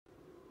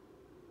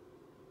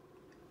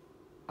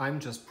I'm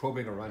just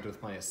probing around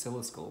with my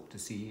oscilloscope to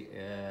see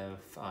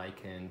if I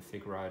can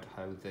figure out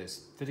how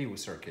this video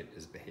circuit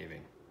is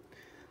behaving.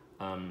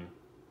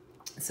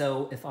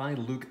 So if I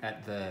look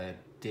at the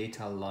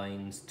data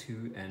lines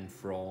to and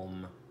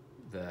from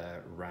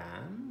the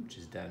RAM, which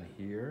is down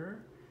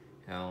here,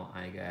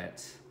 I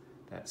get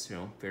that's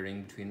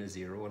varying between a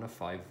 0 and a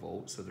 5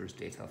 volt, so there's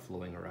data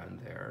flowing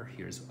around there.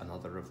 Here's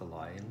another of the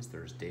lines,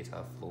 there's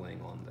data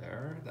flowing on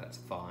there, that's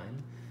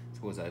fine.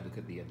 Suppose I look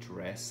at the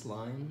address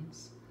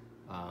lines.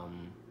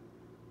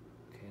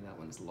 Okay, that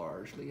one's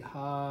largely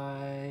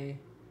high.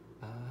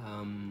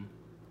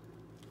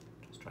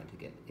 Just trying to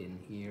get in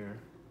here.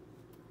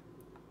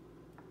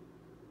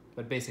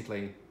 But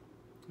basically,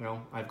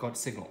 I've got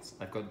signals.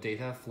 I've got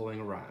data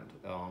flowing around.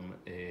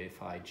 If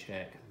I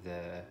check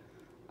the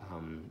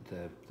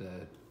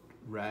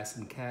RAS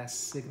and CAS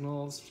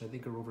signals, which I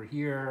think are over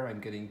here,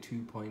 I'm getting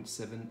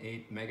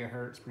 2.78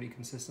 megahertz pretty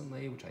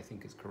consistently, which I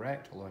think is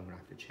correct, although I'm going to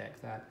have to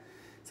check that.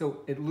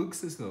 So it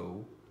looks as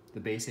though the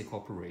basic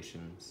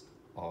operations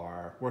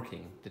are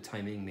working. The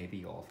timing may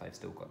be off. I've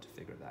still got to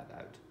figure that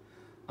out.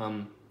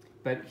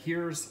 But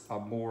here's a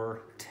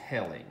more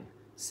telling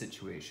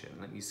situation.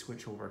 Let me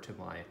switch over to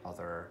my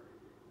other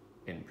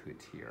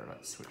input here.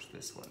 Let's switch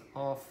this one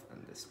off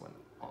and this one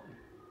on.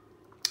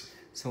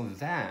 So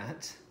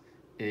that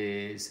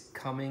is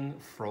coming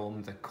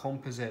from the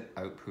composite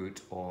output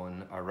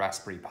on a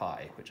Raspberry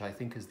Pi, which I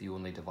think is the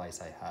only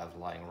device I have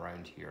lying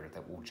around here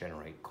that will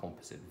generate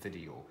composite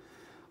video.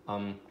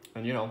 And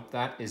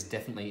that is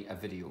definitely a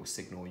video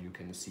signal. You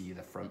can see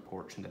the front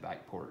porch and the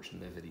back porch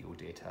and the video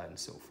data and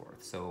so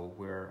forth. So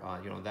we're,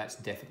 that's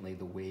definitely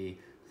the way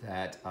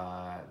that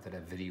that a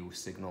video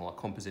signal, a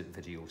composite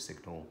video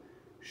signal,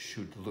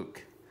 should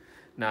look.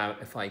 Now,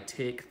 if I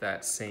take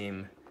that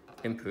same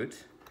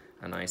input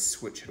and I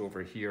switch it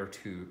over here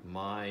to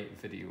my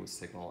video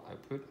signal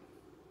output,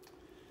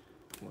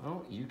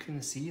 well, you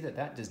can see that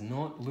that does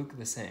not look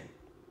the same.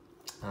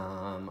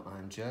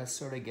 I'm just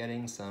sort of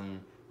getting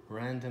some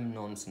random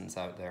nonsense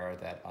out there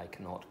that I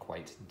cannot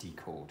quite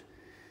decode.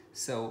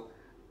 So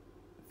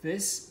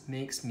this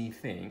makes me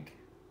think,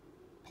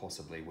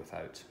 possibly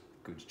without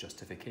good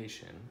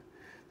justification,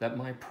 that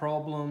my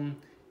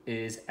problem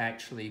is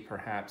actually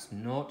perhaps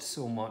not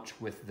so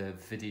much with the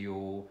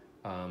video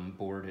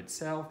board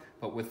itself,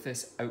 but with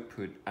this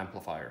output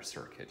amplifier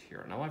circuit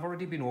here. Now I've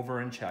already been over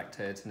and checked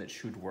it and it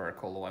should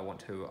work, although I want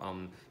to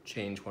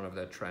change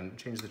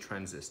the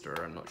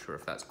transistor. I'm not sure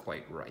if that's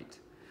quite right.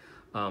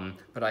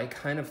 But I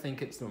kind of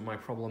think my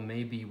problem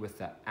may be with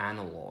the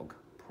analog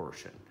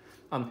portion.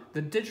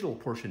 The digital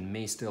portion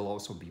may still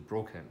also be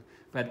broken,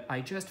 but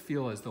I just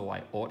feel as though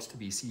I ought to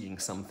be seeing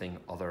something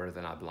other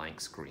than a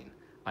blank screen.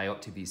 I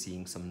ought to be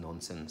seeing some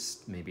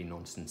nonsense, maybe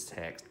nonsense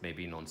text,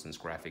 maybe nonsense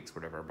graphics,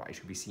 whatever, but I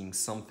should be seeing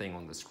something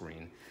on the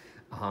screen.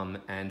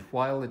 And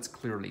while it's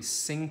clearly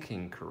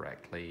syncing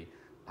correctly,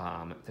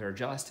 there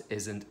just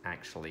isn't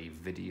actually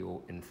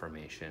video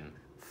information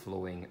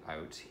flowing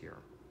out here.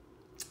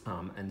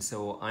 And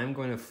so I'm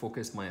going to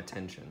focus my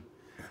attention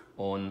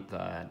on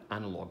the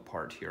analog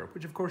part here,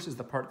 which of course is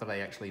the part that I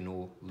actually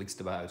know least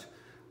about.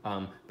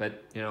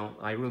 But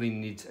I really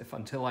need,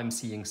 until I'm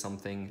seeing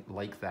something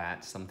like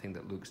that, something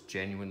that looks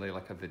genuinely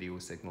like a video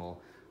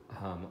signal,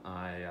 I'm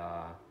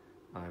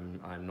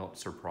not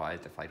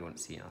surprised if I don't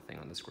see anything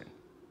on the screen.